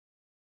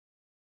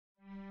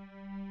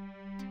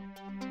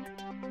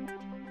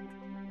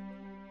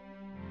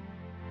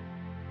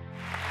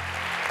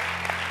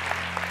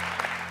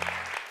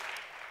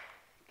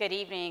Good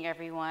evening,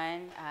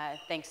 everyone.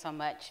 Thanks so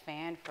much,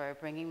 Fan, for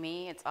bringing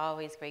me. It's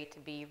always great to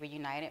be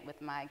reunited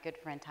with my good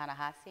friend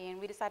Ta-Nehisi,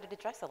 and we decided to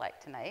dress alike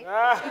tonight.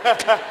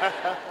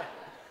 I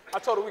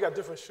told her we got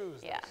different shoes.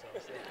 Yeah,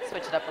 so.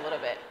 Switch it up a little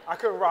bit. I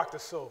couldn't rock the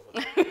silver.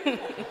 Didn't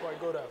quite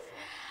go that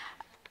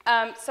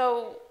far.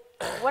 So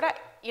when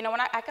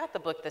I got the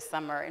book this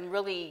summer and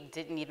really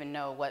didn't even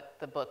know what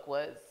the book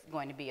was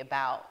going to be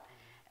about,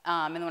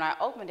 and when I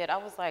opened it, I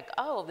was like,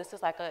 oh, this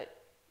is like a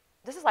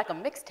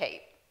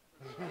mixtape.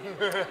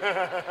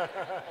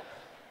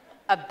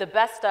 Of the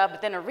best of,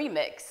 but then a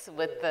remix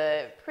with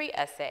the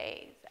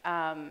pre-essays.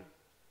 So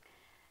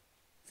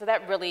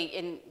that really,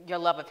 in your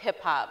love of hip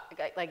hop,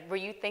 like,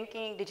 did you think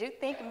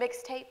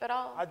mixtape at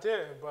all? I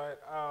didn't,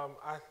 but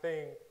I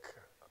think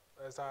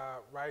as I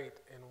write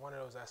in one of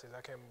those essays,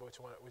 I can't remember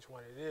which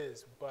one it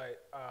is,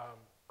 but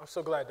I'm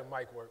so glad the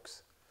mic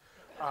works.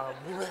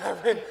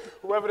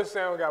 Whoever the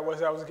sound guy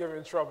was, I was giving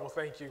in trouble.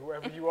 Thank you,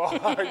 whoever you are.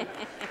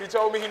 He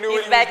told me he knew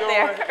what he was doing.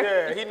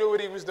 There. Yeah, he knew what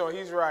he was doing.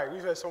 He's right.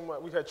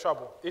 We've had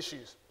trouble,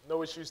 issues.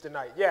 No issues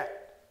tonight. Yeah,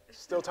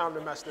 still time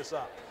to mess this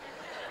up.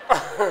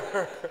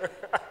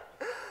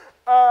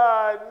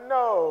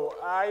 No,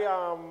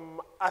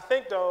 I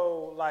think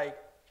though, like,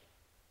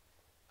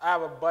 I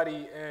have a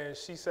buddy, and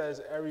she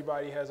says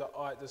everybody has an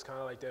art that's kind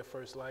of like their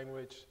first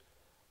language.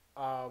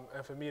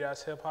 And for me,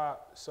 that's hip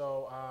hop.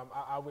 So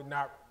I would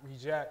not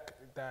reject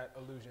that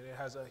illusion. It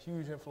has a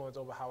huge influence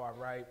over how I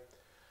write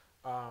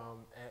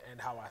and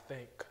how I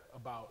think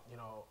about,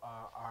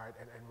 art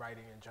and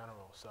writing in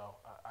general. So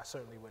I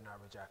certainly would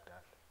not reject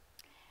that.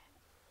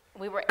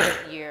 We were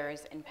 8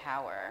 years in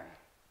power.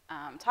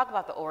 Talk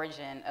about the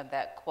origin of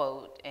that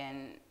quote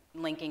and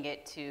linking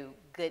it to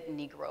good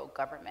Negro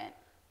government.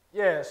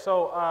 Yeah.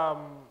 So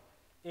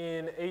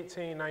in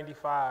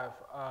 1895,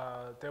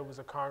 there was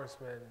a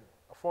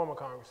former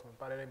congressman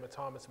by the name of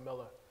Thomas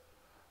Miller.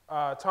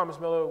 Thomas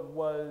Miller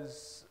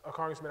was a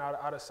congressman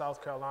out of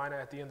South Carolina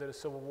at the end of the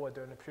Civil War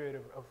during the period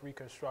of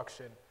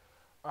Reconstruction.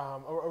 A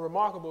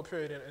remarkable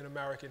period in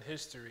American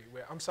history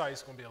where, I'm sorry,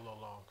 it's going to be a little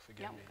long,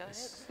 forgive me. Go ahead.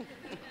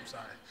 I'm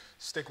sorry,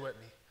 stick with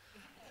me.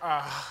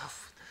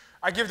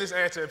 I give this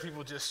answer and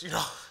people just,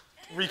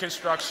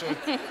 Reconstruction.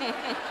 It's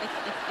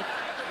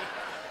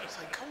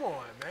like, come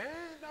on, man,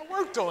 I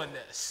worked on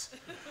this.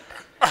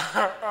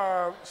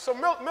 So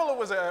Miller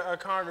was a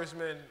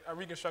congressman, a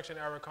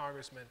Reconstruction-era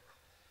congressman,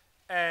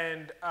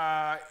 and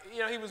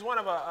he was one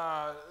of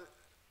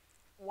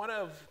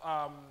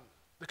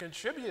the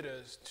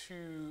contributors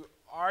to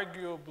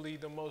arguably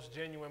the most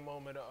genuine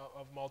moment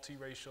of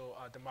multiracial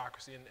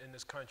democracy in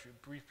this country.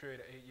 A brief period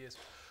of 8 years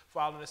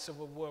following the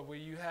Civil War, where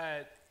you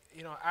had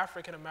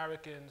African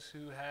Americans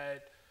who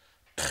had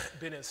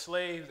been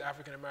enslaved,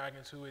 African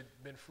Americans who had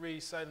been free,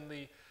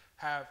 suddenly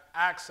have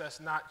access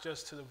not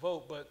just to the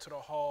vote, but to the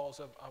halls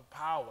of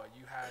power.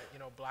 You had,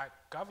 black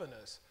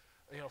governors.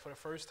 For the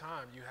first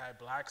time, you had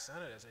black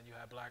senators and you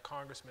had black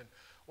congressmen,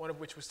 one of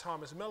which was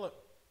Thomas Miller.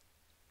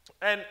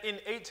 And in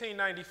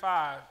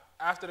 1895,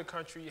 after the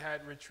country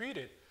had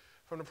retreated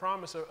from the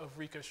promise of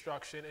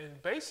Reconstruction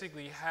and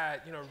basically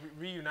had,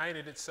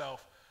 reunited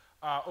itself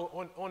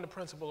on the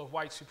principle of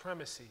white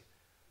supremacy,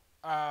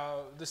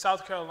 the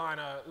South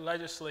Carolina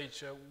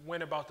legislature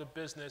went about the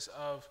business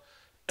of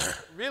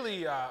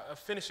really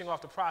finishing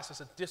off the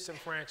process of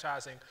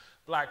disenfranchising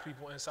black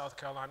people in South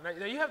Carolina.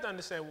 Now you have to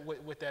understand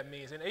what that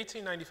means. In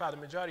 1895, the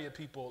majority of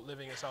people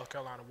living in South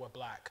Carolina were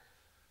black.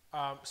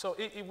 So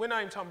we're not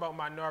even talking about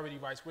minority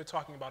rights. We're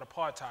talking about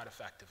apartheid,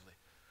 effectively.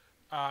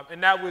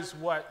 And that was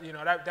what,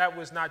 that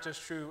was not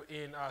just true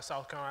in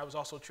South Carolina. It was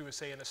also true,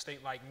 say, in a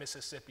state like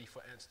Mississippi,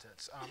 for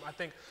instance. I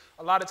think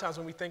a lot of times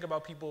when we think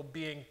about people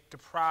being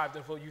deprived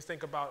of vote, you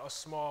think about a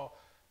small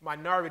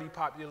minority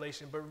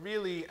population, but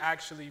really,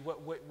 actually,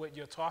 what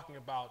you're talking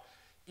about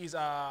is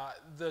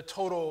the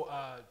total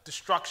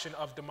destruction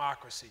of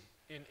democracy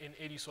in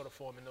any sort of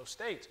form in those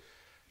states.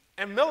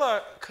 And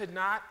Miller could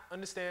not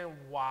understand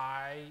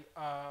why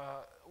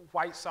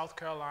white South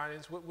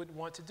Carolinians would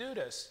want to do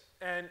this.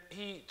 And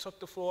he took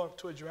the floor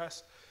to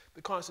address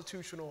the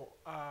Constitutional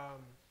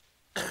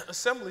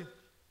Assembly.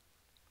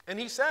 And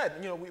he said,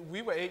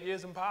 we were 8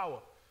 years in power.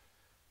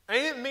 And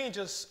he didn't mean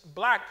just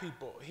black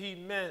people. He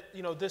meant,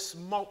 this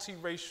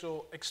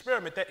multiracial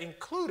experiment that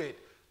included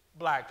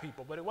black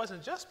people, but it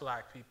wasn't just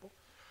black people.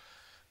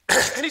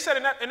 And he said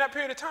in that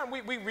period of time,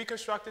 we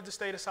reconstructed the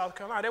state of South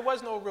Carolina. There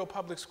was no real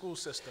public school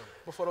system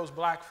before those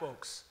black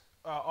folks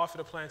off of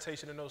the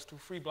plantation and those two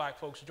free black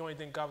folks joined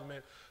in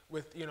government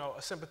with,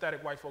 a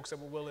sympathetic white folks that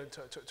were willing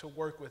to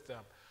work with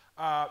them.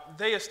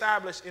 They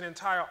established an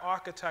entire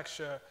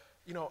architecture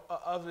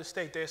of the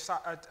state. They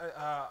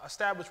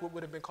established what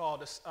would have been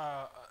called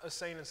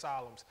insane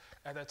asylums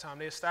at that time.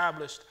 They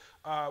established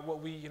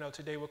what we,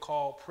 today would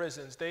call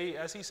prisons. They,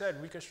 as he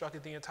said,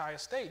 reconstructed the entire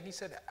state. And he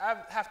said,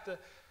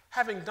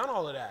 having done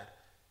all of that,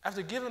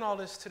 after giving all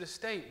this to the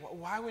state,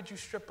 why would you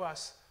strip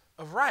us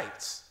of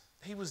rights?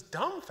 He was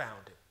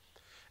dumbfounded.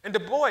 And Du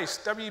Bois,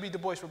 W.E.B. Du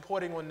Bois,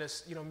 reporting on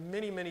this,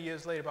 many, many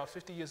years later, about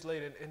 50 years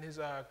later, in his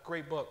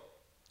great book,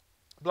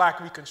 Black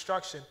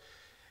Reconstruction,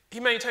 he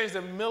maintains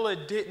that Miller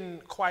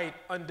didn't quite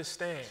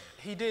understand.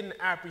 He didn't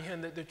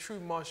apprehend the true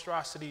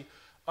monstrosity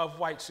of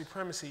white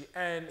supremacy.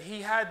 And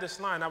he had this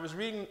line. I was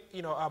reading,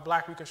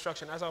 Black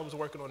Reconstruction as I was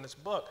working on this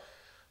book.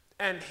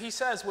 And he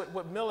says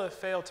what Miller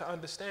failed to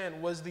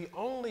understand was the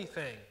only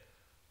thing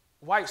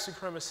white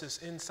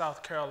supremacists in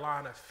South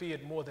Carolina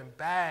feared more than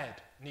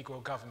bad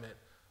Negro government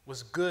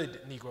was good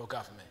Negro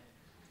government.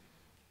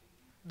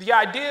 The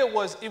idea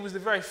was it was the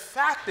very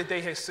fact that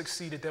they had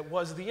succeeded that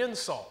was the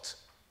insult.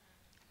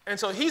 And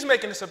so he's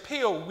making this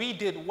appeal, we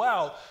did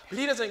well, but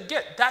he doesn't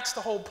get, that's the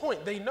whole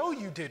point. They know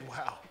you did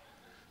well.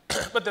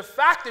 But the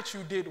fact that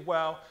you did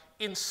well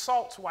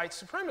insults white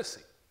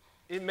supremacy.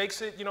 It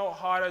makes it,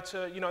 harder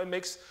to, it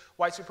makes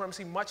white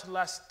supremacy much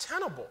less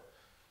tenable.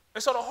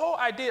 And so the whole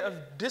idea of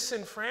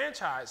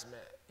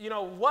disenfranchisement,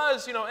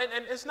 was,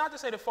 and it's not to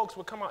say that folks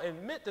would come out and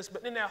admit this,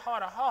 but in their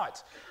heart of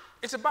hearts,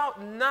 it's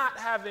about not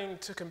having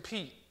to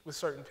compete with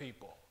certain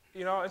people.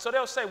 And so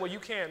they'll say, well, you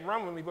can't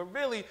run with me, but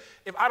really,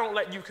 if I don't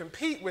let you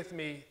compete with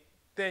me,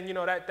 then,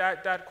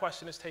 that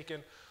question is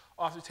taken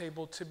off the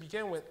table to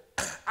begin with.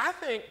 I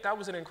think that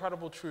was an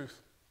incredible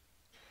truth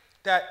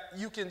that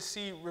you can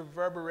see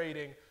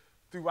reverberating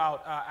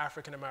throughout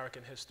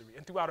African-American history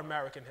and throughout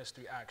American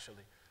history,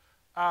 actually.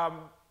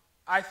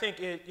 I think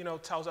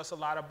it, tells us a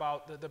lot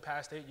about the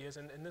past 8 years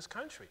in this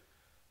country.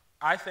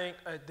 I think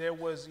there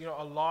was,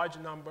 a large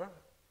number,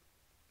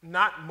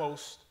 not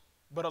most,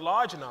 but a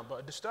large number,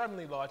 a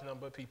disturbingly large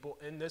number of people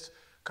in this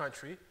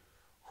country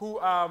who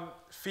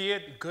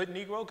feared good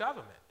Negro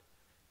government.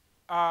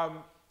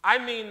 I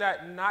mean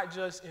that not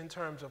just in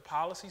terms of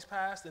policies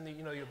passed and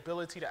the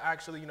ability to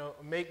actually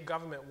make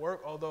government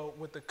work, although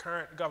with the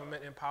current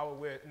government in power,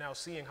 we're now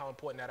seeing how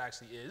important that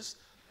actually is.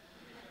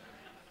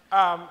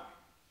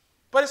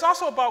 But it's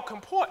also about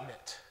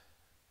comportment.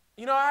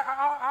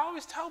 I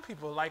always tell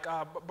people, like,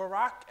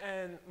 Barack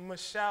and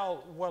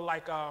Michelle were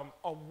like a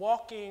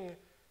walking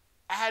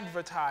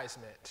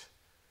advertisement,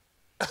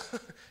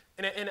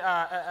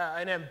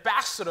 an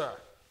ambassador,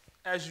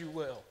 as you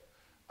will,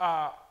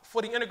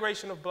 for the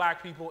integration of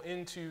Black people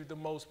into the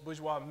most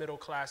bourgeois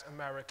middle-class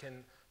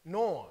American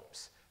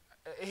norms.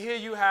 Here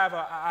you have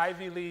an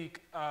Ivy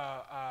League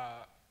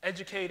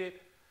educated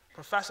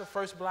professor,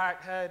 first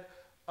Black head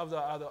of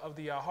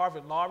the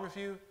Harvard Law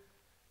Review,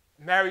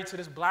 married to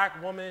this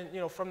Black woman,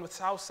 from the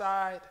South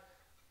Side,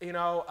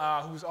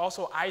 who's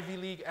also Ivy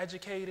League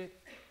educated,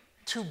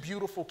 2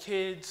 beautiful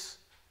kids,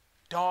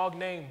 dog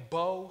named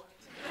Bo.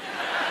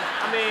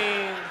 I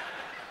mean,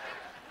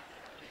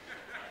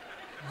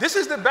 this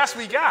is the best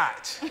we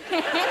got.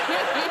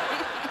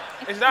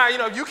 It's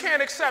not, you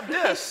can't accept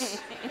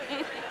this.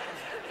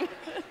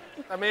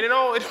 I mean,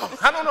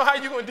 I don't know how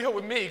you're gonna deal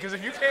with me, because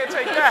if you can't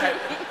take that,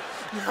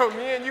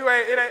 me and you,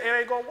 it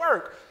ain't gonna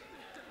work.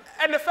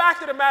 And the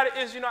fact of the matter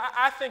is,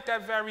 I think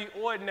that very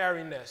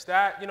ordinariness,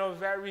 that,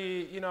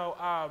 very,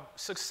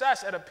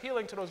 success at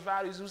appealing to those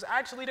values was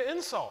actually the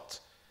insult.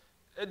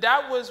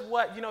 That was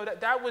what,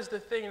 that was the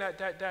thing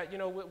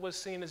that was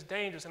seen as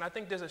dangerous. And I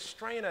think there's a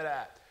strain of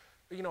that,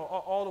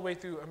 all the way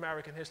through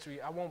American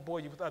history. I won't bore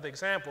you with other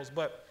examples,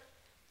 but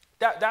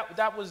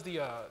that was the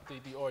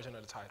origin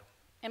of the title.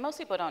 And most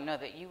people don't know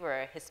that you were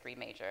a history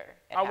major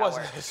at Howard. I was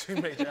a history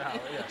major at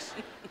Howard, yes.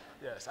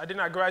 Yes, I did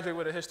not graduate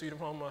with a history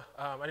diploma.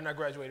 I did not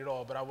graduate at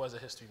all, but I was a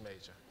history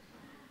major.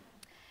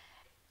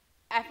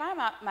 I find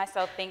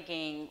myself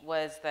thinking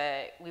was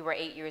that we were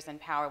 8 years in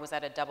power was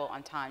at a double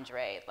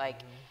entendre.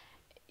 Like,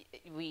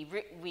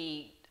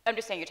 we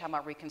understand you're talking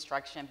about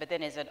Reconstruction, but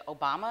then is it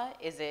Obama?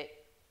 Is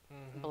it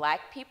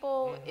Black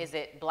people? Is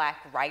it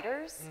Black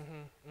writers?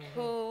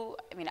 Who,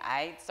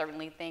 I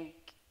certainly think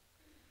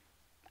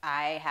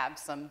I have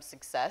some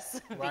success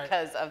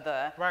because of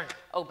the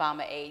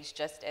Obama age,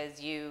 just as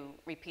you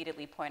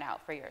repeatedly point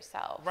out for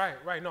yourself.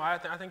 Right. No, I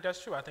think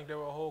that's true. I think there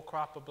were a whole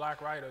crop of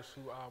Black writers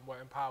who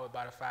were empowered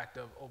by the fact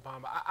of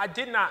Obama. I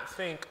did not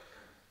think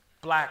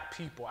Black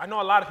people. I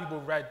know a lot of people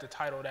read the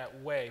title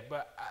that way,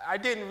 but I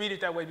didn't read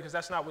it that way because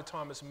that's not what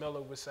Thomas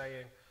Miller was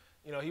saying.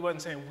 He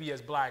wasn't saying we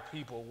as Black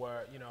people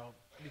were,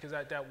 because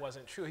that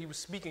wasn't true. He was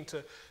speaking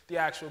to the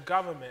actual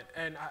government,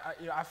 and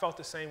I felt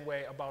the same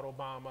way about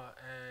Obama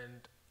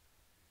and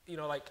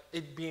like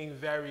it being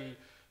very,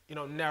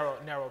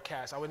 narrow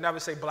cast. I would never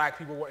say Black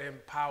people were in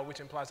power,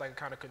 which implies like a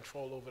kind of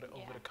control over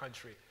the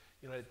country,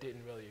 that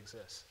didn't really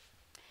exist.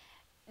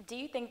 Do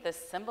you think the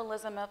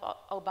symbolism of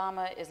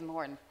Obama is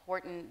more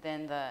important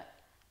than the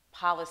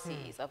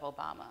policies of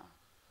Obama?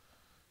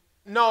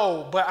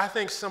 No, but I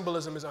think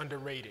symbolism is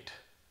underrated.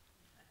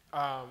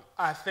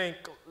 I think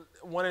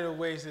one of the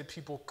ways that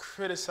people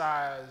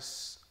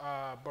criticize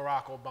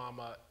Barack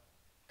Obama,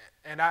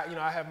 and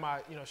I have my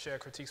share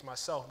of critiques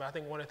myself, but I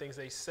think one of the things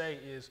they say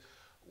is,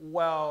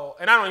 well,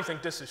 and I don't even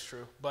think this is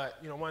true,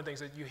 but one of the things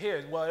that you hear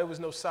is, well, it was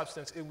no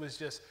substance, it was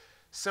just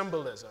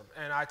symbolism.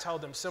 And I tell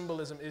them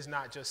symbolism is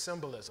not just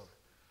symbolism.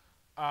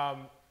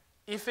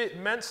 If it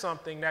meant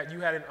something that you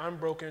had an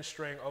unbroken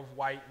string of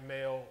white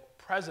male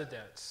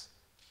presidents,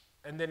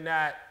 and then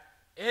that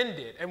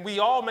ended, and we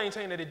all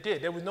maintain that it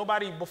did. There was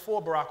nobody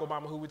before Barack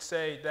Obama who would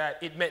say that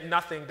it meant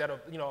nothing that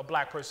a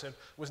black person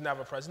was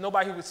never president.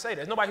 Nobody who would say that.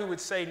 There's nobody who would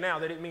say now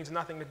that it means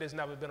nothing that there's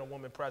never been a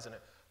woman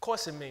president. Of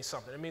course it means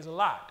something. It means a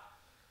lot.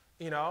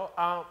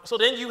 So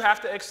then you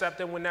have to accept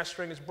that when that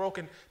string is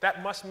broken,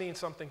 that must mean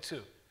something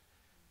too.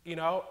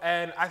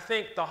 And I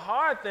think the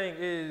hard thing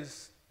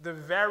is I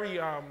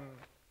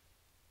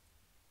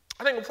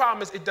think the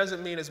problem is it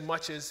doesn't mean as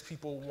much as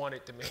people want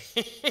it to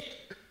mean.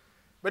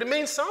 But it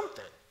means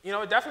something.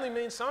 It definitely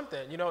means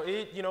something.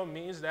 It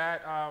means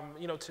that,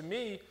 to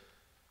me,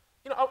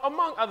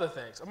 among other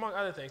things,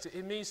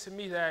 it means to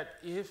me that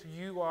if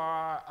you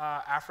are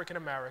African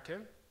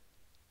American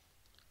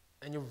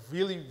and you're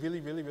really,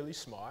 really, really, really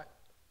smart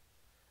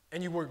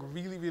and you work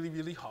really, really,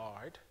 really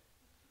hard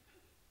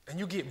and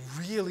you get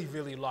really,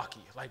 really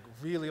lucky, like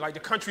the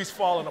country's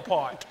falling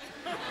apart.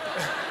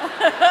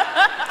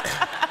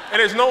 And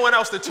there's no one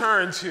else to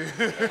turn to.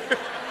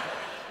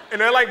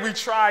 And they're like, we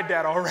tried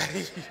that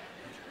already.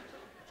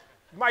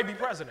 You might be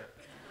president.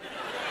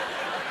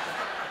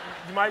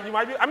 You might be.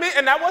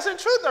 And that wasn't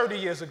true 30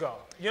 years ago.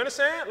 You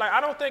understand? I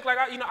don't think,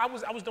 I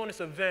was doing this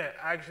event,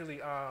 actually,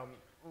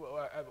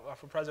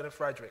 for President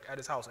Frederick at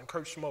his house, and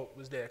Kurt Schmoke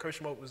was there. Kurt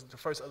Schmoke was the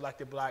first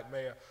elected black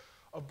mayor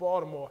of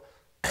Baltimore.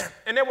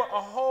 And there were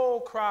a whole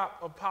crop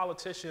of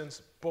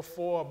politicians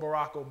before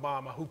Barack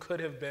Obama who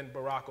could have been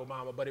Barack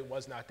Obama, but it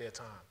was not their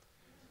time.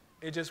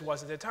 It just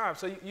wasn't their time.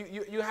 So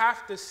you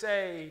have to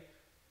say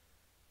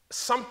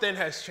something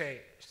has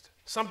changed.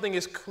 Something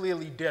is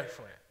clearly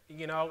different.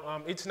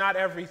 It's not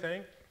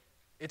everything.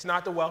 It's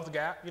not the wealth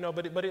gap,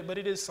 but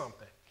it is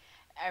something.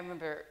 I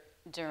remember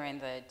during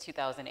the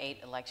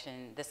 2008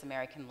 election, This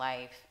American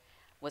Life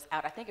was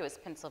out. I think it was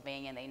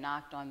Pennsylvania, and they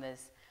knocked on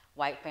this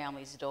white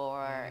family's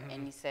door,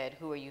 and he said,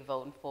 "Who are you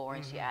voting for?"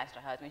 And she asked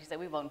her husband. She said,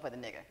 "We're voting for the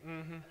nigger."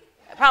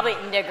 Probably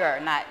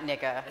nigger, not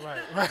nigga.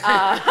 Right.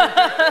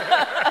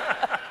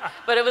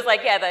 But it was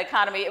like, yeah, the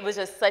economy, it was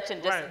just such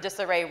in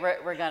disarray.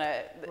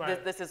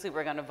 This is who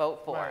we're gonna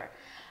vote for.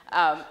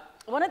 Right.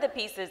 One of the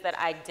pieces that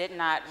I did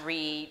not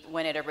read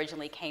when it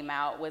originally came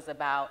out was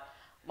about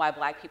why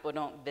black people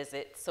don't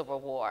visit Civil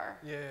War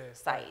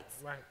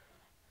sites. Right.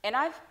 And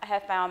I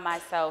have found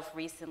myself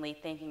recently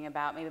thinking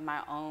about maybe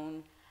my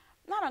own,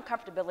 not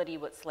uncomfortability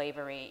with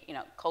slavery.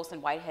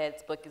 Colson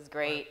Whitehead's book is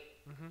great.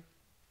 Right.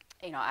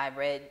 I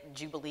read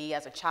Jubilee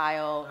as a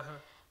child.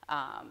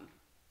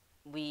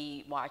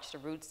 We watched The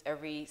Roots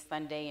every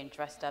Sunday and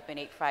dressed up and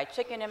ate fried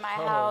chicken in my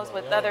house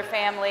with other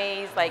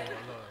families.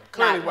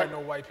 Clearly wasn't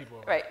no white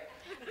people. Right.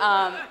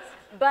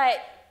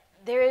 But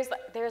there's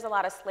a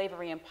lot of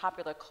slavery in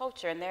popular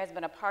culture, and there's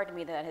been a part of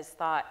me that has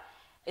thought,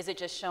 is it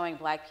just showing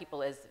black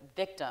people as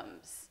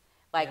victims?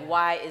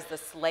 Why is the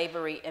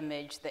slavery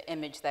image the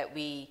image that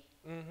we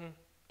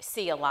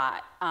see a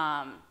lot?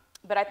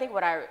 But I think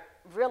what I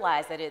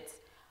realized that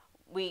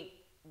we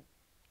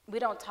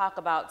don't talk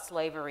about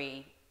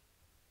slavery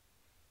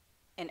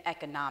in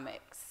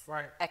economic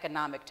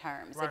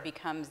terms. Right. It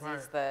becomes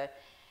the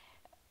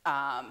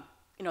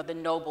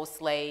noble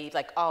slave,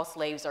 all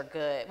slaves are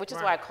good, which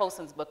is why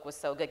Colson's book was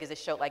so good, because it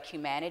showed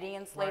humanity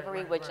in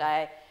slavery, which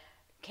I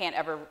can't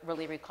ever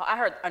really recall. I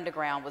heard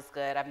Underground was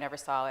good. I've never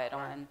saw it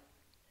on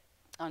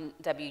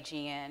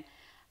WGN,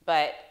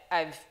 but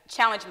I've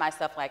challenged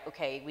myself,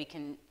 okay, we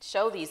can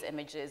show these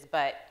images,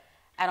 but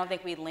I don't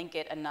think we link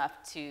it enough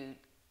to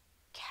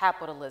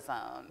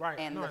capitalism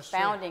and the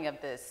founding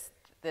of this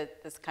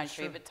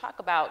country. But talk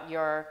about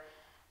your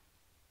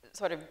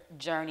sort of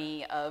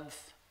journey of,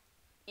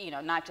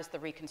 not just the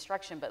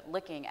Reconstruction, but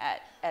looking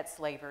at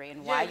slavery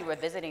and why you were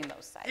visiting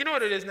those sites. You know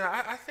what it is now?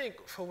 I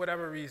think for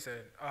whatever reason,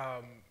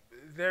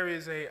 there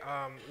is a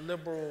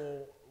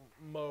liberal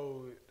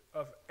mode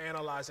of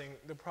analyzing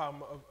the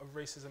problem of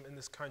racism in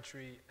this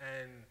country,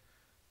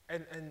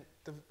 and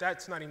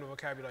that's not even a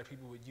vocabulary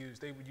people would use.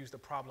 They would use the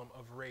problem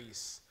of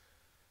race.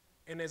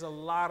 And there's a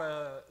lot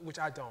of, which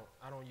I don't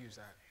use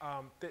that.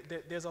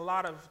 There's a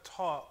lot of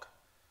talk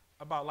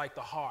about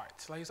the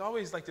heart. It's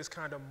always this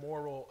kind of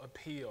moral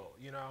appeal,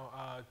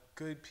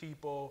 good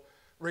people.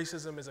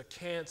 Racism is a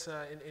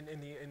cancer in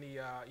the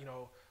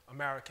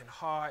American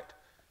heart.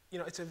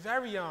 It's a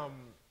very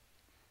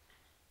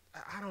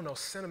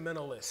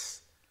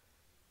sentimentalist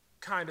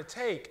kind of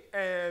take.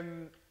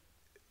 And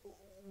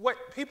what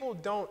people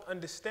don't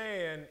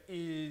understand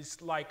is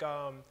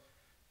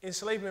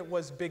enslavement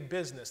was big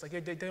business. They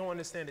don't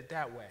understand it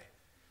that way.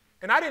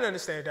 And I didn't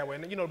understand it that way.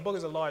 And the book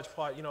is a large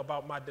part,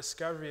 about my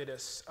discovery of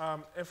this.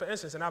 And for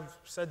instance, and I've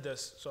said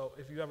this, so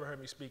if you ever heard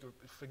me speak,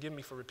 forgive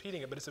me for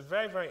repeating it, but it's a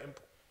very, very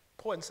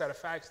important set of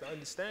facts to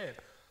understand.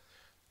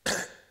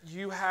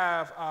 You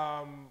have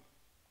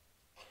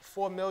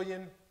 4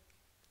 million,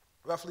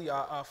 roughly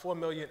 4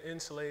 million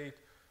enslaved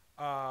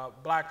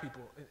black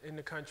people in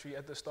the country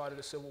at the start of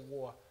the Civil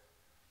War.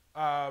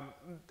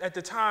 At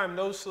the time,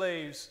 those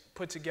slaves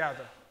put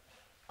together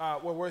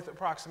were worth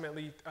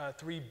approximately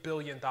 $3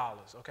 billion,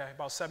 okay?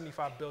 About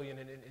 $75 billion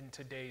in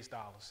today's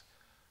dollars.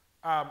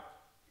 $3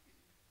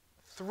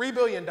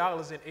 billion in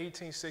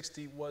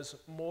 1860 was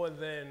more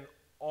than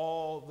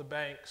all the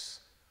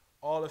banks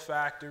all the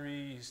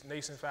factories,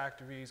 nascent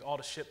factories, all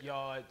the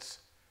shipyards,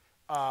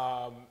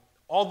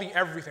 all the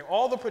everything,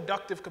 all the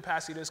productive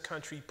capacity this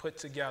country put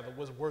together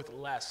was worth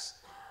less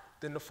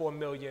than the 4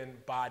 million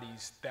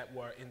bodies that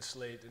were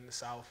enslaved in the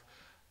South.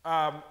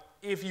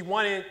 If you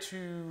wanted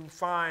to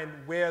find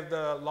where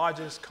the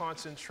largest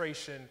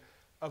concentration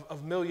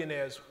of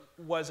millionaires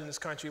was in this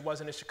country, it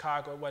wasn't in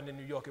Chicago, it wasn't in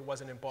New York, it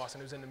wasn't in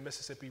Boston, it was in the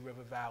Mississippi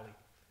River Valley.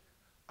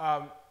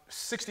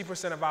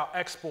 60% of our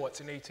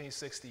exports in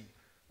 1860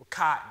 were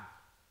cotton.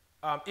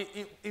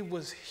 It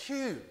was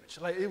huge.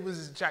 Like it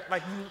was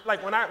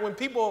when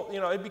people, you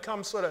know, it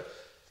becomes sort of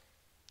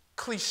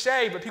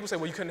cliche, but people say,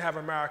 well, you couldn't have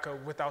America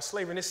without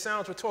slavery. And it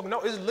sounds rhetorical.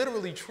 No, it's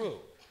literally true.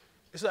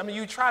 I mean,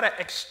 you try to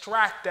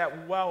extract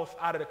that wealth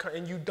out of the country,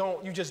 and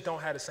you just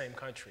don't have the same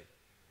country.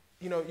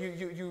 You know,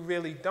 you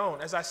really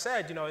don't. As I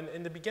said, you know,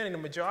 in the beginning, the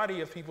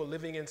majority of people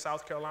living in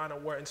South Carolina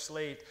were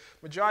enslaved.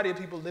 Majority of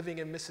people living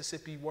in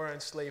Mississippi were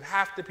enslaved.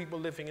 Half the people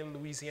living in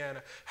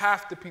Louisiana,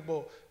 half the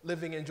people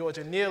living in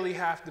Georgia, nearly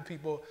half the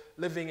people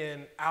living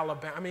in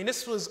Alabama. I mean,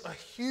 this was a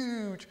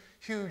huge,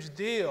 huge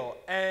deal.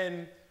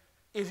 And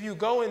if you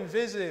go and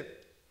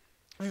visit,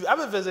 if you've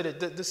ever visited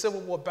the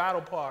Civil War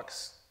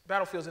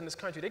battlefields in this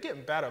country, they're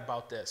getting better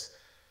about this.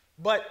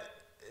 But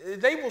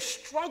they will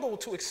struggle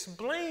to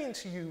explain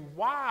to you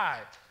why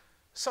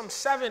some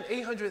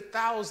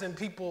 800,000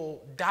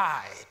 people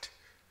died.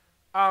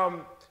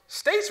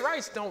 States'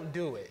 rights don't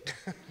do it.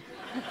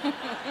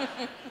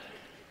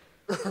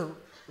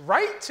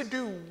 Right to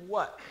do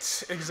what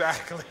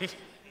exactly?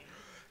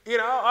 You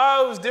know,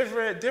 oh, it was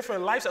different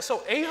lifestyles.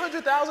 So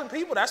 800,000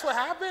 people, that's what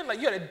happened? Like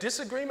you had a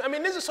disagreement? I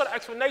mean, these are sort of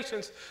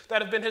explanations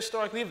that have been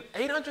historically,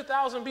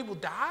 800,000 people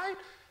died?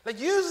 Like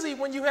usually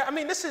when you have, I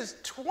mean, this is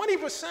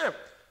 20%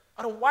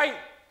 of the white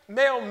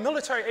male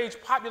military age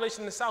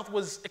population in the South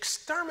was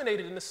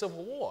exterminated in the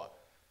Civil War.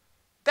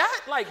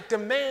 That like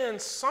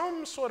demands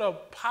some sort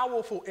of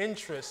powerful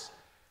interest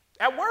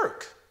at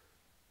work.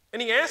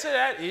 And the answer to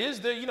that is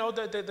the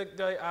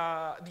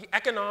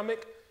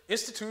economic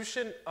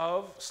institution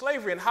of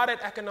slavery and how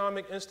that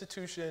economic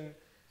institution,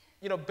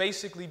 you know,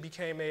 basically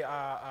became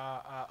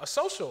a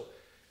social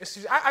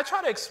institution. I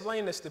try to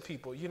explain this to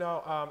people, you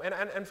know,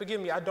 and forgive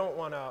me, I don't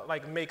want to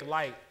like make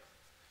light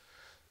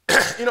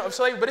you know, of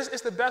slavery, but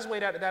it's the best way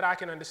that I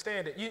can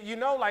understand it. You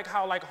know, like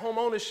how like home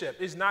ownership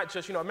is not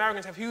just, you know,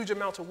 Americans have huge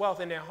amounts of wealth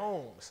in their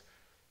homes.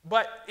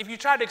 But if you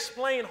try to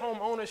explain home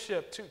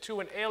ownership to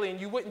an alien,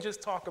 you wouldn't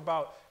just talk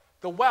about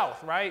the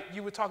wealth, right?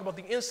 You would talk about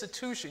the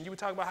institution. You would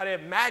talk about how they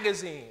have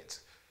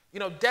magazines, you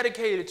know,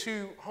 dedicated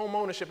to home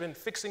ownership and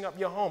fixing up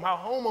your home, how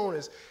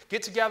homeowners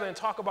get together and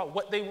talk about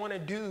what they want to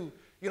do,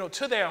 you know,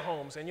 to their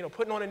homes and, you know,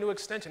 putting on a new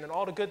extension and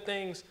all the good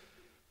things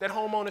that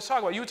homeowners talk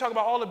about. You talk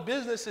about all the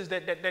businesses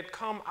that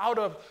come out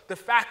of the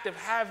fact of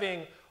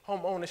having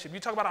home ownership. You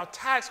talk about our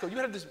tax code. You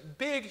have this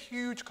big,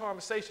 huge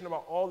conversation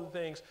about all the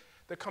things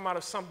that come out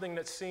of something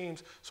that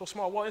seems so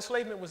small. Well,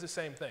 enslavement was the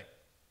same thing.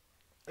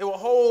 There were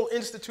whole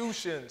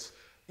institutions,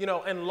 you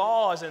know, and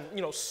laws and,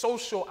 you know,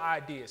 social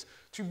ideas.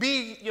 To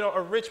be, you know,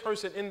 a rich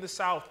person in the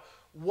South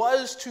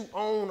was to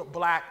own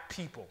black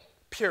people,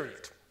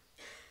 period.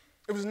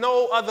 There was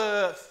no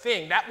other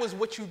thing. That was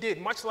what you did.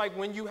 Much like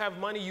when you have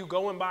money, you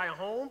go and buy a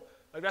home.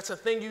 Like that's a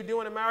thing you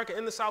do in America.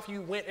 In the South,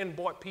 you went and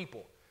bought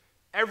people.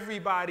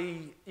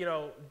 Everybody, you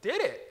know,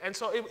 did it. And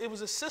so it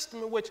was a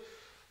system in which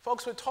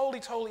folks were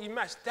totally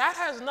enmeshed. That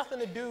has nothing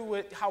to do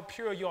with how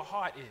pure your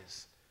heart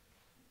is.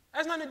 That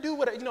has nothing to do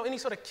with, you know, any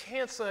sort of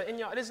cancer in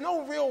your, there's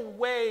no real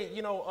way,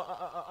 you know,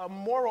 a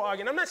moral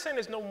argument. I'm not saying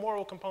there's no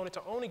moral component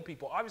to owning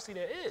people. Obviously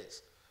there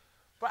is.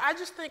 But I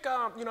just think,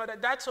 you know,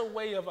 that's a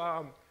way of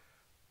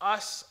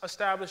us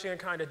establishing a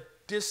kind of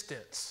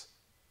distance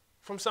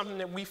from something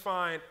that we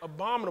find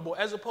abominable,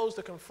 as opposed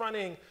to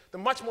confronting the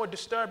much more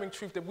disturbing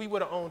truth that we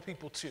would have owned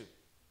people too.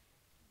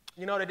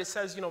 You know, that it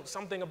says, you know,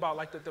 something about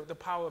like the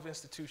power of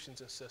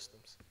institutions and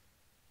systems.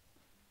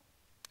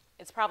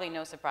 It's probably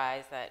no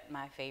surprise that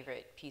my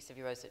favorite piece of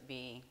yours would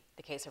be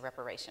the case of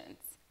reparations.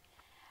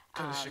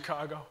 Because of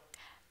Chicago?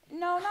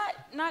 No,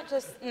 not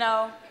just,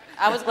 no.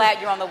 I was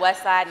glad you're on the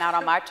west side, not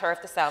on my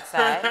turf, the south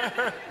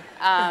side.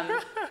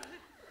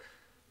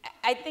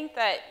 I think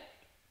that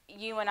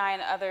you and I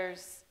and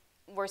others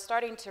were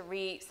starting to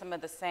read some of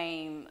the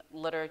same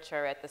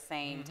literature at the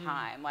same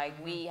time. Like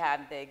we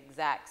have the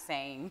exact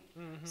same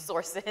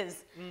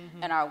sources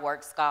in our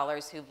work,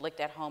 scholars who've looked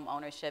at home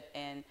ownership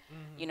and,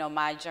 you know,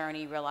 my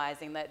journey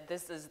realizing that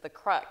this is the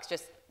crux,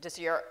 just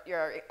your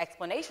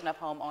explanation of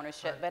home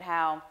ownership, but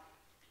how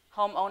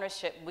home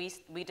ownership,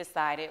 we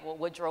decided, well,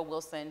 Woodrow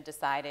Wilson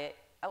decided,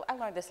 I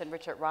learned this in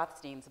Richard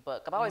Rothstein's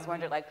book. I've always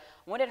wondered, like,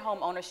 when did home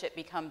ownership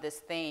become this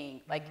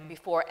thing, like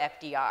before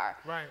FDR?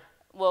 Right.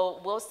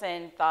 Well,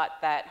 Wilson thought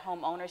that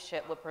home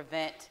ownership would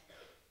prevent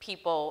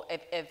people,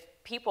 if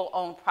people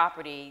owned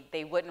property,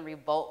 they wouldn't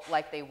revolt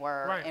like they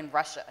were in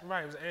Russia.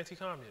 Right, it was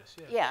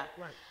anti-communist, yeah.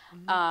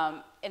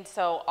 Right. And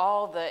so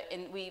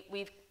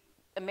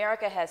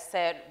America has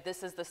said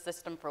this is the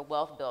system for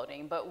wealth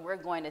building, but we're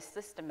going to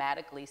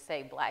systematically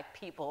say black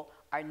people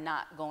are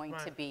not going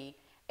to be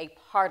a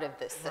part of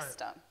this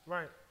system.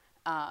 Right.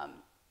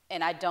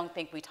 And I don't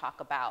think we talk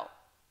about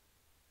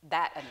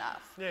that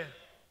enough. Yeah.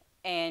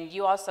 And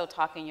you also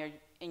talk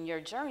in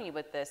your journey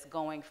with this,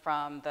 going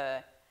from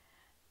the,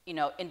 you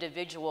know,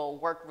 individual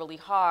work really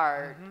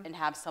hard and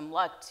have some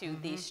luck to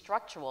these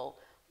structural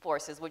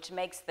forces, which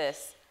makes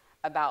this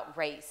about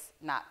race,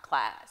 not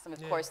class. And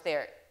of course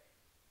they're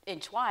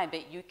entwined,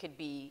 but you could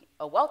be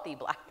a wealthy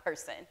Black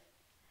person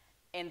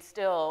and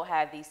still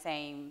have these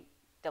same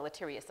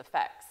deleterious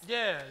effects.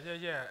 Yeah.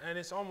 And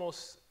it's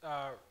almost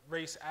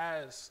race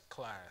as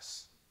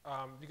class.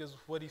 Because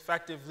what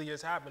effectively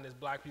has happened is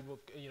Black people,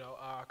 you know,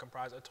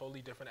 comprise a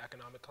totally different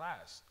economic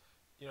class.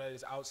 You know,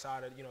 it's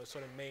outside of, you know,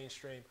 sort of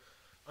mainstream.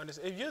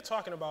 If you're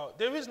talking about,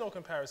 there is no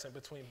comparison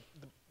between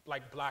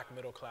like Black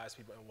middle class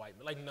people and white,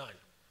 like none.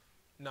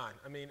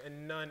 I mean,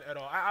 and none at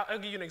all. I'll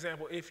give you an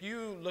example. If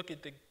you look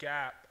at the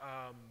gap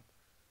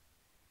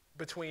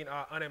between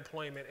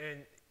unemployment,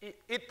 and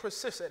it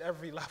persists at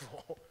every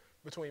level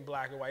between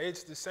Black and white.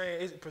 It's the same.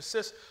 It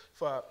persists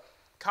for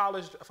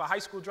college, for high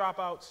school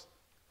dropouts,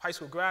 high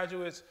school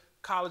graduates,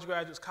 college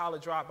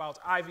dropouts,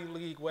 Ivy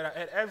League, whatever,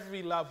 at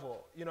every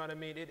level. You know what I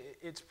mean?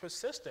 It's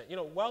persistent. You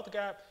know, wealth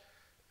gap,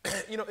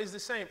 you know, is the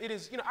same. It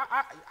is, you know,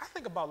 I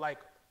think about like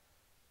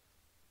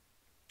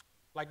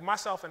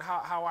myself and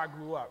how I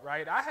grew up,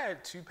 right? I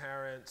had two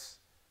parents,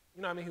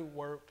 you know what I mean, who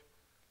worked.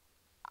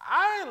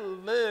 I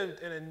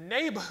lived in a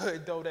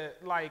neighborhood, though,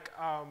 that like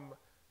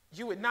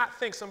you would not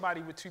think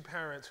somebody with two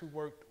parents who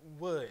worked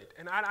would.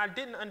 And I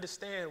didn't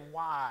understand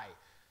why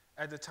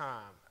at the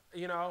time.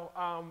 You know,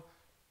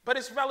 but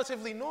it's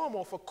relatively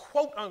normal for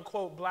quote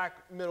unquote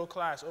Black middle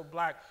class or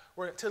Black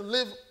to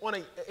live on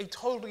a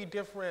totally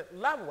different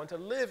level and to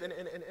live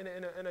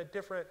in a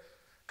different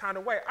kind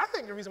of way. I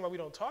think the reason why we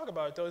don't talk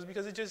about it though is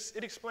because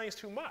it explains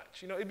too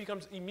much. You know, it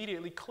becomes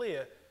immediately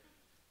clear,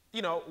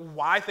 you know,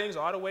 why things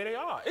are the way they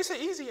are. It's an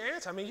easy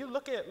answer. I mean, you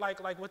look at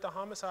like with the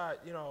homicide,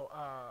 you know,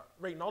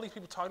 rate and all these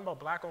people talking about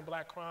Black on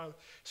Black crime.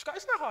 It's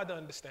not hard to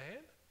understand.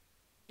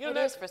 You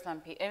know, it is for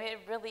some people. I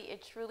mean,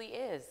 it truly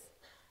is.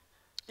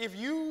 If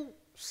you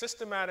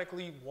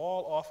systematically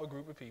wall off a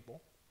group of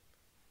people,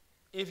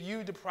 if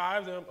you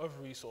deprive them of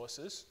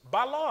resources,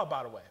 by law,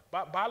 by the way,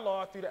 by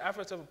law through the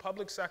efforts of the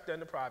public sector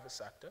and the private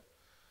sector,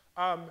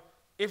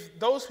 if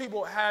those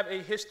people have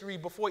a history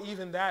before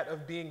even that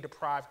of being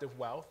deprived of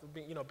wealth, of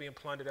being, you know, being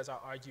plundered, as I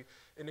argue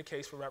in the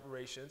case for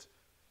reparations,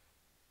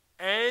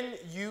 and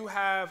you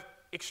have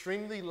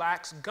extremely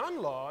lax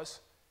gun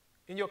laws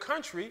in your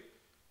country,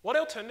 well,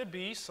 there'll tend to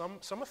be some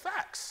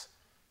effects.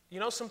 You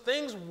know, some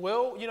things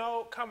will, you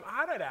know, come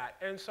out of that.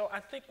 And so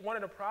I think one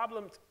of the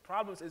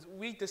problems is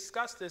we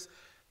discuss this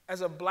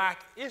as a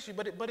Black issue,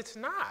 but it's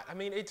not. I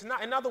mean, it's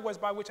not. In other words,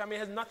 by which I mean it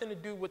has nothing to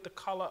do with the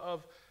color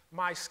of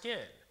my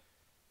skin.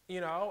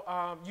 You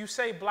know, you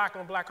say Black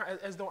on Black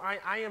as though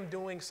I am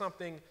doing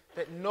something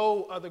that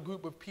no other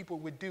group of people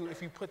would do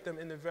if you put them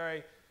in the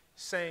very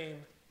same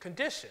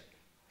condition.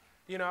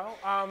 You know,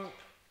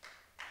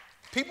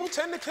 people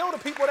tend to kill the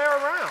people they're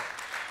around.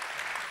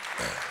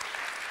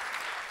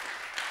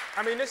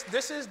 I mean,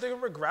 this is the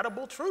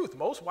regrettable truth.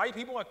 Most white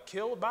people are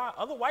killed by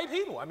other white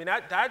people. I mean,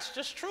 that's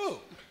just true.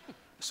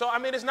 So, I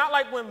mean, it's not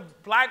like when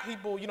Black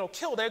people, you know,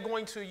 kill, they're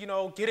going to, you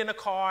know, get in a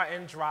car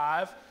and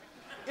drive,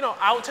 you know,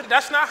 out to,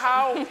 that's not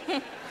how,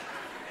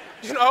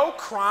 you know,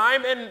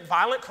 crime and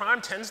violent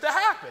crime tends to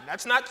happen.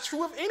 That's not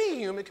true of any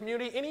human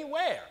community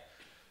anywhere.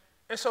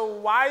 And so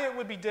why it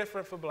would be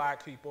different for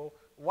Black people,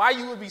 why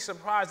you would be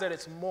surprised that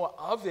it's more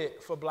of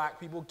it for Black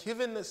people,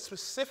 given the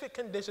specific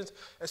conditions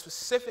and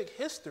specific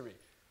history,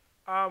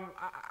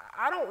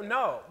 I don't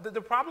know.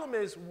 The problem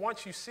is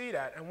once you see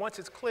that and once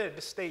it's clear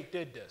the state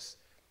did this,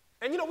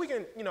 and, you know, we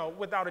can, you know,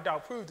 without a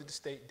doubt prove that the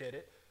state did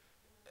it,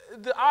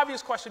 the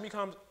obvious question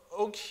becomes,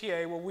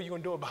 okay, well, what are you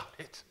going to do about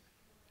it?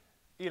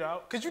 You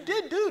know, because you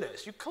did do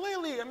this. You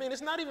clearly, I mean,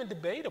 it's not even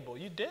debatable.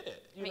 You did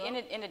it. I mean,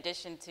 in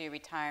addition to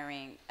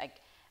retiring,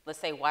 like, let's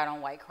say white on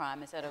white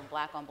crime instead of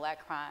Black on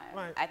Black crime,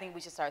 right. I think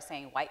we should start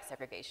saying white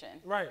segregation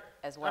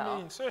as well. I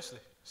mean, seriously.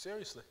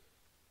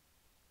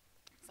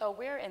 So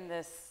we're in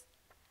this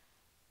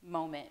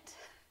moment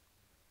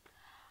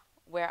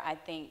where I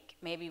think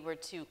maybe we're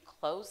too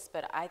close,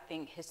 but I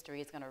think history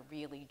is going to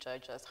really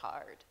judge us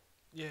hard.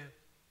 Yeah.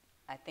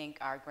 I think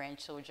our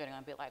grandchildren are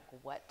going to be like,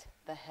 what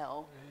the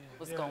hell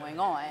was going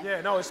on?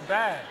 Yeah, no, it's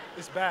bad.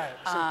 It's bad.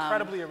 It's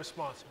incredibly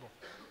irresponsible.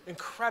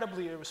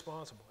 Incredibly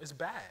irresponsible. It's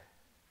bad.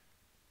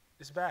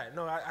 It's bad.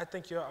 No, I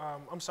think you're,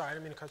 I'm sorry, I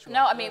didn't mean to cut you off.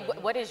 No, I mean,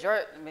 what is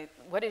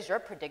your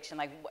prediction?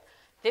 Like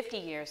 50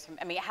 years from,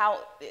 I mean, how,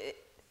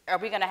 are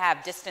we going to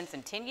have distance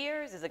in 10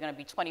 years? Is it going to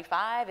be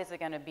 25? Is it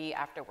going to be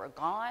after we're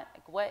gone?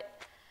 Like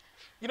what?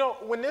 You know,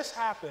 when this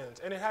happens,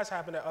 and it has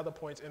happened at other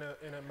points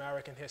in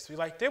American history,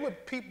 like there were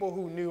people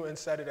who knew and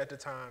said it at the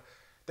time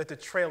that the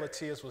Trail of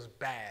Tears was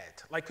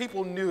bad. Like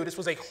people knew this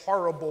was a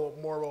horrible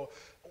moral.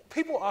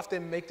 People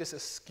often make this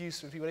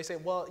excuse for people. They say,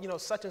 well, you know,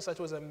 such and such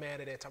was a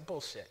man of their time.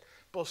 Bullshit.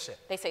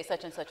 They say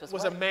such and such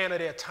was a man of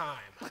their time.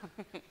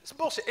 It's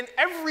bullshit. And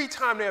every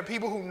time there are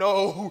people who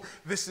know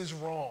this is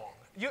wrong.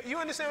 You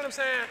understand what I'm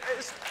saying?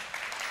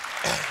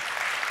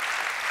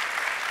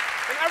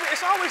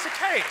 It's always the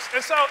case.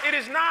 And so it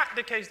is not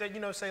the case that,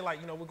 say like,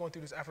 we're going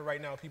through this effort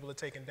right now, people are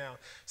taken down.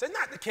 So it's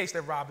not the case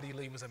that Robert E.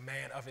 Lee was a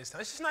man of his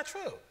time. It's just not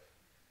true.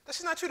 That's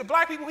just not true. The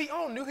black people he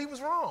owned knew he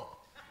was wrong.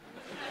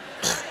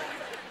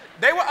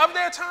 They were of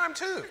their time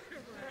too.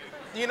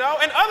 And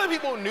other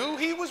people knew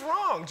he was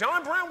wrong.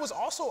 John Brown was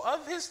also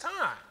of his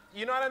time.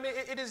 You know what I mean?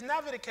 It is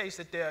never the case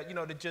that they're,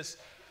 that just,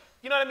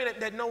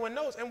 that no one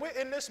knows. And we're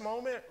in this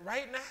moment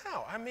right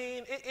now. I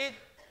mean,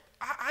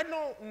 I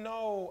don't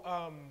know.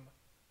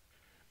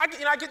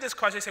 I get this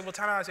question. They say, well,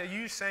 Ta-Nehisi, are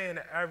you saying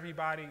that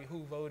everybody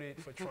who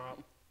voted for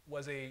Trump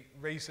was a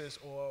racist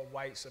or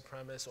white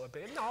supremacist or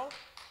bigot? No.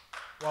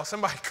 Well,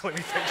 somebody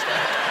clearly thinks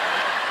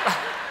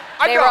that.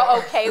 They were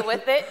okay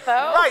with it,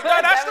 though? Right.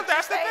 No,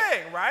 that's the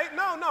thing, right?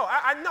 No,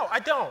 I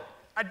don't.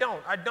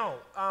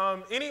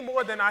 Any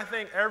more than I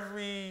think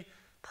every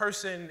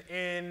person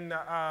in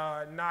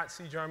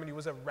Nazi Germany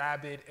was a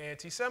rabid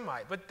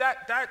anti-Semite. But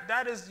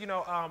that is,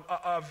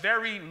 a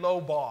very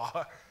low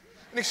bar,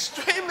 an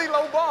extremely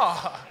low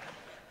bar.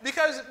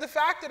 Because the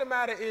fact of the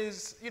matter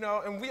is,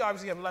 and we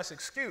obviously have less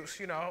excuse,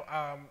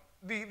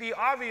 the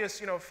obvious,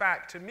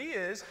 fact to me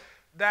is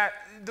that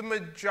the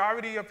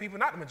majority of people,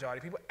 not the majority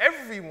of people,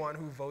 everyone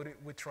who voted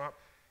with Trump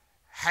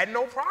had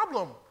no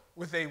problem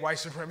with a white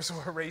supremacist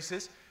or a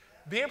racist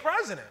being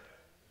president.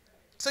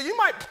 So you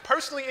might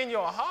personally in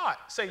your heart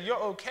say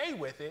you're okay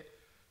with it,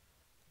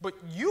 but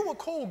you were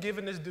cool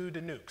giving this dude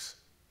the nukes.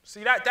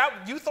 See, that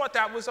you thought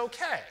that was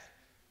okay.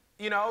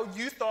 You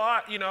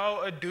thought,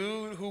 a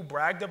dude who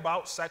bragged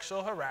about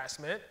sexual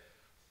harassment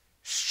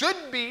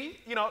should be,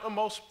 the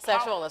most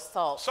sexual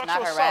assault, sexual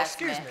not assault,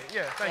 harassment. excuse me.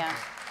 Yeah,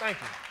 thank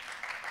you.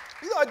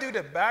 You thought a dude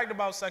that bragged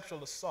about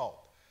sexual assault,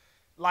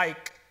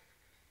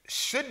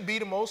 should be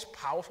the most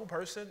powerful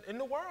person in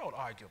the world,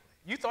 arguably.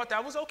 You thought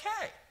that was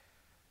okay.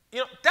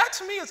 That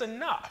to me is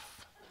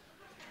enough.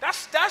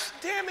 That's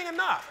damning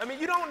enough. I mean,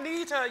 you don't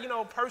need to,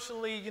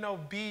 personally,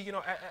 be,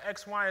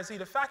 X, Y, and Z.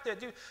 The fact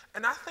that,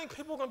 and I think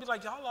people are going to be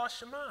like, y'all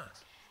lost your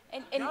minds.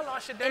 Y'all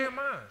lost your damn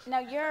minds. Now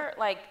you're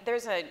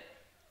there's a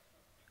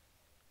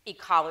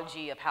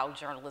ecology of how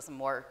journalism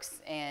works,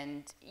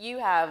 and you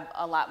have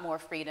a lot more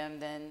freedom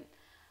than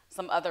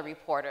some other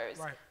reporters.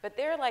 Right. But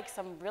there are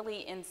some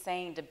really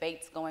insane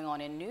debates going on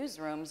in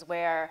newsrooms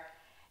where,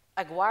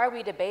 why are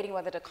we debating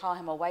whether to call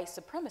him a white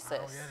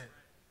supremacist?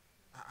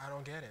 I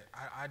don't get it.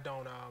 I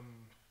don't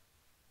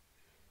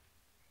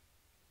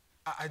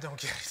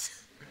get it.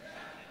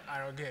 I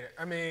don't get it.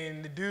 I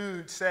mean, the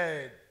dude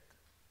said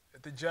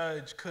that the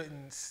judge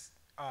couldn't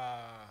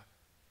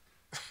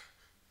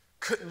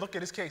look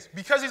at his case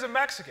because he's a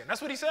Mexican.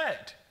 That's what he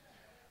said.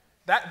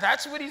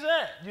 That's what he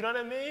said. You know what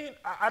I mean?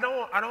 I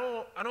don't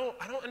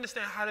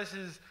understand how this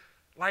is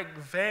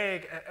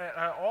vague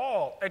at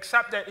all,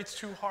 except that it's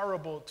too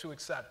horrible to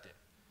accept it.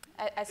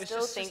 I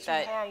still think it's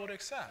too horrible to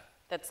accept.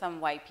 That some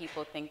white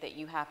people think that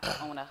you have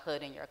to own a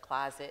hood in your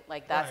closet.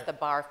 That's right. The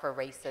bar for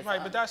racism.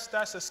 Right, but that's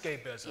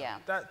escapism. Yeah.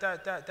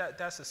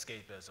 That's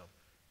escapism.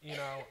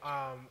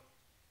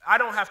 I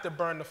don't have to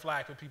burn the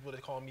flag for people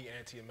to call me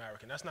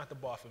anti-American. That's not the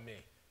bar for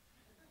me.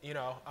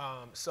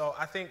 So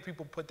I think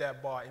people put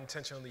that bar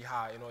intentionally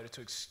high in order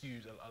to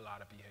excuse a lot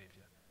of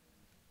behavior.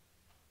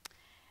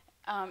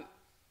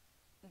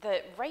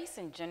 The race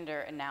and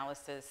gender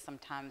analysis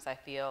sometimes I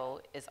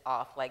feel is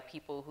off.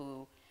 People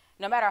who,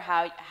 no matter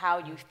how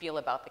you feel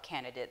about the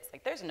candidates,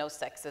 there's no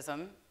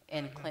sexism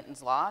in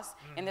Clinton's loss,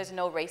 and there's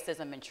no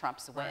racism in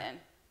Trump's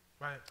win.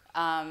 Right.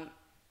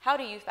 How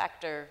do you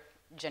factor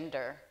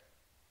gender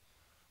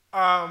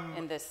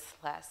in this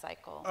last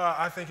cycle?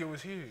 I think it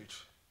was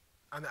huge.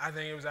 I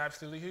think it was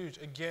absolutely huge.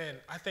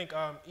 Again, I think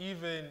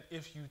even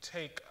if you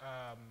take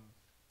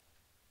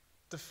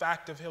the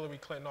fact of Hillary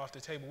Clinton off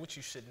the table, which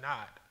you should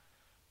not,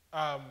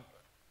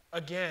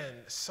 again,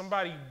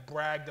 somebody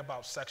bragged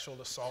about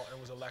sexual assault and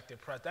was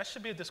elected president. That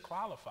should be a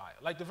disqualifier.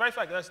 The very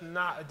fact that's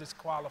not a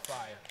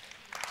disqualifier.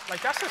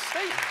 That's a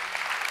statement.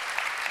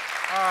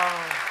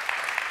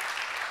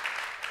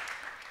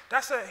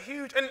 That's a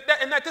huge,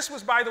 and that this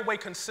was, by the way,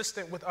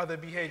 consistent with other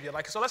behavior.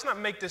 So let's not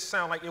make this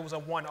sound like it was a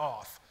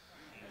one-off.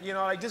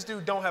 This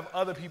dude don't have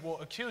other people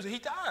accused. He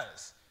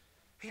does.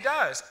 He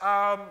does.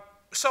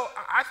 So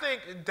I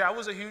think that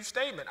was a huge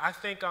statement. I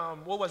think,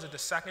 what was it, the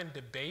second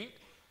debate?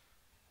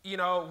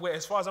 Where,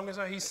 as far as I'm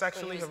concerned, he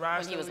sexually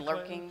harassed when he was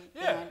lurking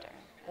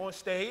on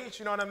stage.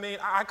 You know what I mean?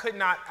 I could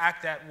not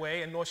act that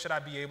way, and nor should I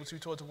be able to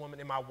towards a woman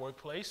in my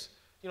workplace.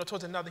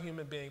 Towards another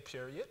human being.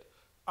 Period.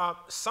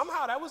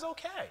 Somehow that was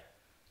okay.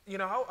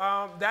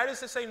 That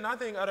is to say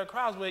nothing of the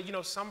crowds where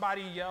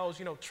somebody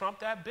yells, Trump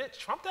that bitch,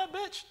 Trump that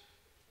bitch.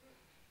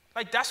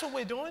 That's what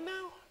we're doing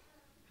now.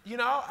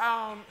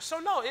 So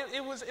no,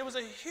 it was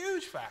a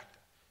huge factor.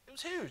 It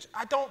was huge.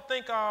 I don't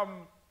think. I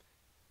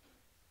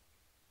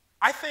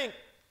think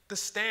the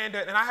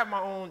standard, and I have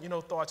my own,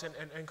 thoughts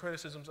and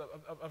criticisms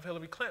of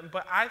Hillary Clinton,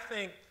 but I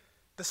think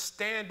the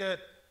standard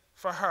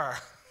for her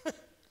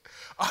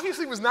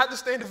obviously was not the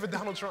standard for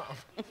Donald Trump.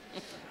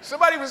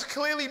 Somebody was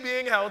clearly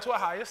being held to a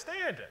higher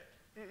standard.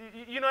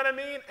 You know what I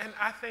mean? And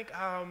I think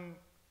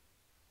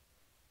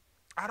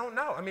I don't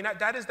know. I mean,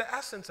 that is the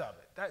essence of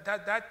it.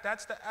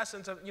 That's the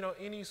essence of,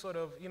 any sort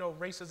of,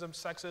 racism,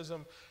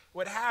 sexism,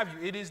 what have you.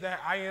 It is that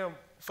I am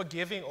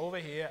forgiving over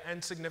here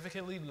and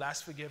significantly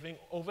less forgiving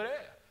over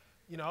there.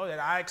 That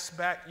I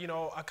expect,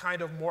 a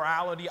kind of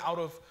morality out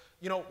of,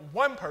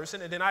 one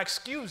person, and then I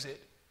excuse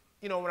it,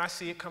 when I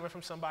see it coming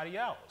from somebody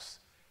else.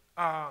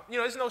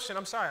 This notion,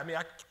 I'm sorry, I mean,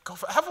 I go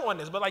forever on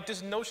this, but like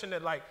this notion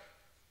that like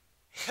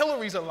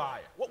Hillary's a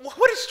liar.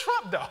 What is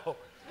Trump though?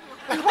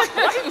 Like, what?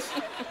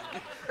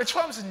 And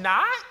Trump's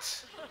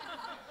not?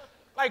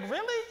 Like,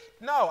 really?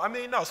 No, I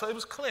mean, no, so it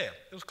was clear.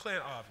 It was clear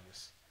and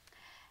obvious.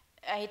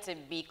 I hate to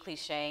be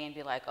cliche and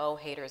be like, oh,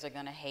 haters are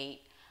gonna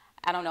hate.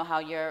 I don't know how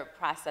you're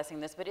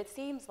processing this, but it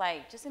seems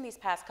like just in these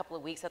past couple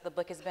of weeks that the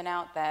book has been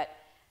out that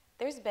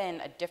there's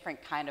been a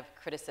different kind of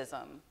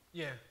criticism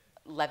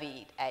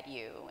levied at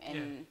you.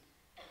 And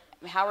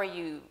how are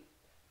you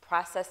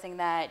processing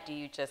that? Do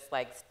you just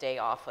like stay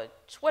off of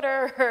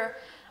Twitter?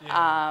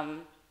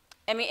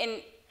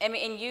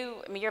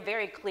 You're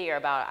very clear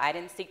about I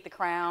didn't seek the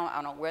crown,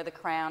 I don't wear the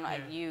crown.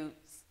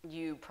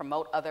 You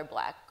promote other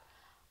Black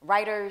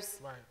writers,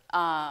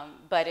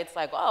 but it's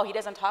like, oh, he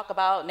doesn't talk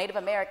about Native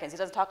Americans, he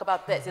doesn't talk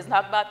about this, he doesn't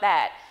talk about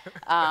that.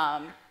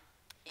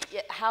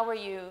 How are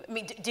you,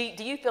 do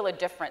you feel a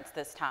difference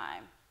this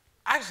time?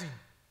 I actually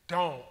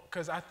don't,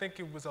 because I think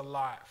it was a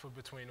lot for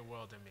Between the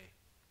World and Me.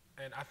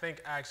 And I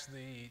think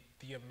actually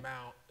the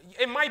amount,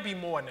 it might be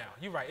more now.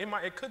 You're right,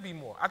 it could be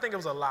more. I think it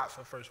was a lot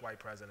for First White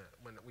President,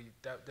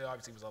 there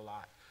obviously was a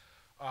lot.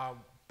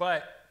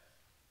 But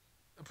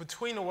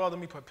Between the World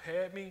and Me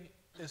prepared me,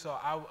 and so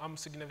I'm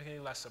significantly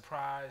less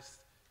surprised.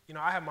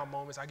 I have my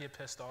moments, I get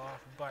pissed off,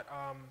 but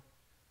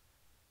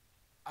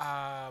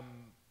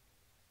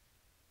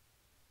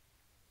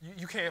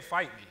you can't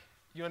fight me.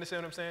 You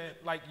understand what I'm saying?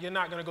 Like, you're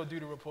not gonna go do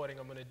the reporting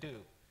I'm gonna do.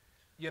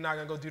 You're not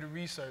gonna go do the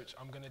research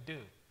I'm gonna do.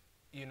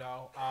 You're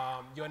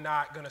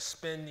not gonna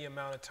spend the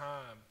amount of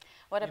time.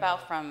 What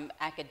about from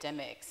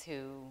academics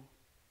who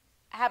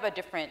have a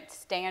different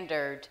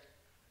standard?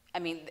 I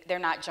mean, they're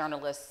not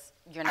journalists,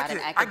 you're not an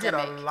academic. I get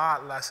a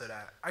lot less of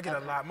that. I get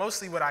a lot,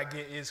 mostly what I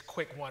get is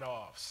quick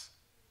one-offs.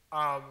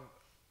 But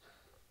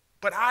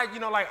what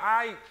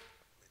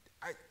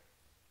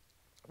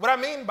I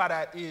mean by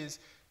that is,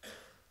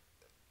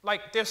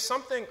 like, there's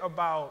something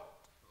about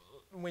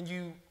when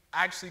you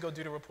actually go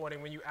do the reporting,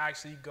 when you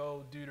actually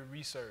go do the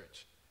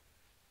research,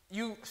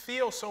 you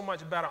feel so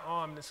much better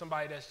armed than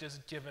somebody that's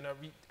just giving a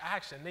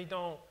reaction. They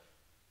don't,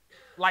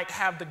 like,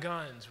 have the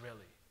guns,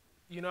 really.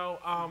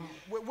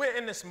 We're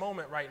in this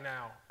moment right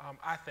now,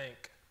 I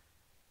think,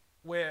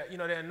 where,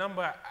 there are a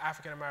number of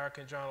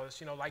African-American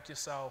journalists, like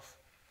yourself,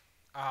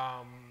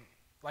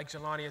 like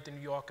Jelani at the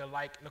New Yorker,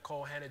 like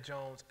Nicole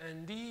Hannah-Jones,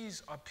 and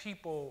these are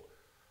people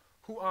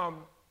who are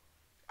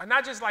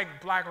not just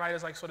like Black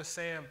writers, like sort of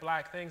saying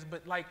Black things,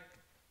 but like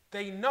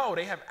they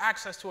have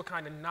access to a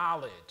kind of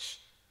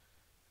knowledge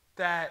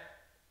that,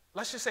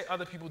 let's just say,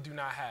 other people do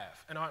not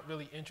have and aren't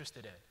really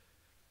interested in.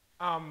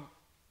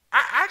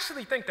 I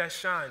actually think that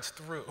shines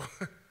through.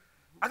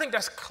 I think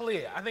that's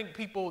clear. I think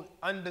people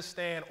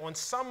understand on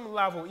some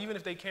level, even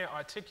if they can't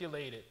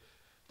articulate it,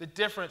 the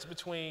difference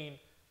between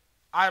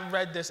I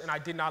read this and I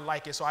did not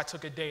like it, so I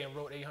took a day and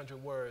wrote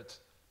 800 words,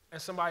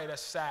 and somebody that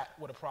sat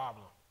with a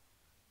problem,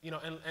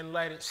 and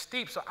let it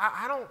steep. So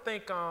I don't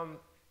think, I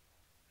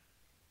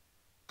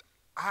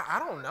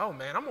don't know,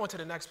 man. I'm on to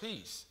the next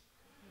piece.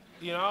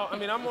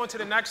 I'm on to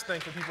the next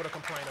thing for people to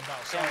complain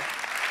about. So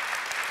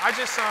I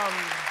just,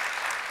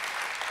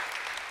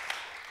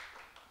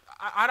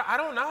 I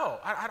don't know.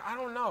 I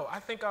don't know. I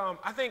think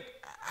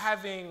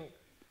having,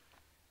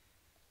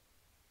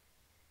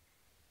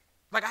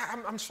 like,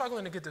 I'm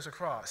struggling to get this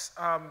across.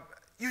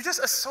 You just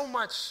are so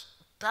much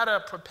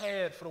better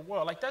prepared for the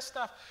world. Like, that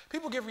stuff,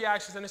 people give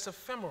reactions and it's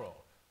ephemeral.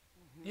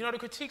 The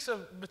critiques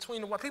of Between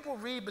the World, people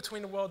read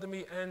Between the World and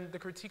Me, and the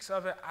critiques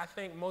of it, I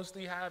think,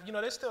 mostly have,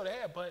 they're still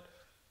there, but,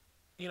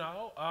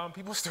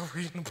 people still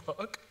reading the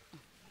book.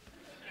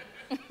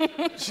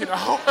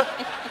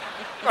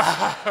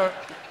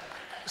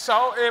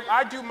 So if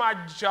I do my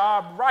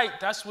job right,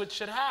 that's what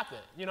should happen.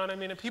 You know what I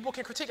mean? And people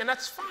can critique, and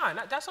that's fine.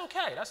 That's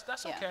okay.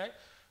 That's okay.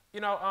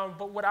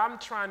 But what I'm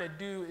trying to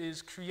do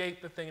is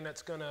create the thing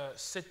that's gonna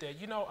sit there.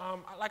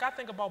 Like, I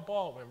think about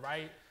Baldwin,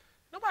 right?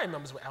 Nobody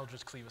remembers what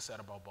Eldridge Cleaver said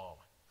about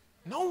Baldwin.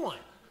 No one.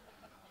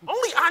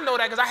 Only I know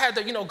that because I had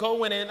to,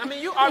 go in and,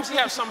 you obviously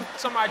have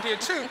some idea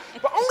too,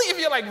 but only if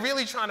you're like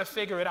really trying to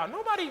figure it out.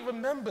 Nobody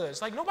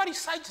remembers, like nobody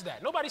cites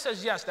that. Nobody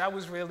says, yes, that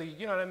was really,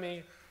 you know what I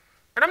mean?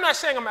 And I'm not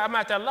saying I'm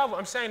at that level.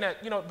 I'm saying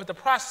that, but the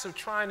process of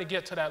trying to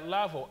get to that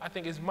level, I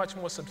think, is much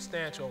more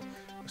substantial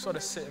than sort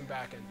of sitting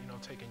back and,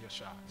 taking your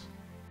shots.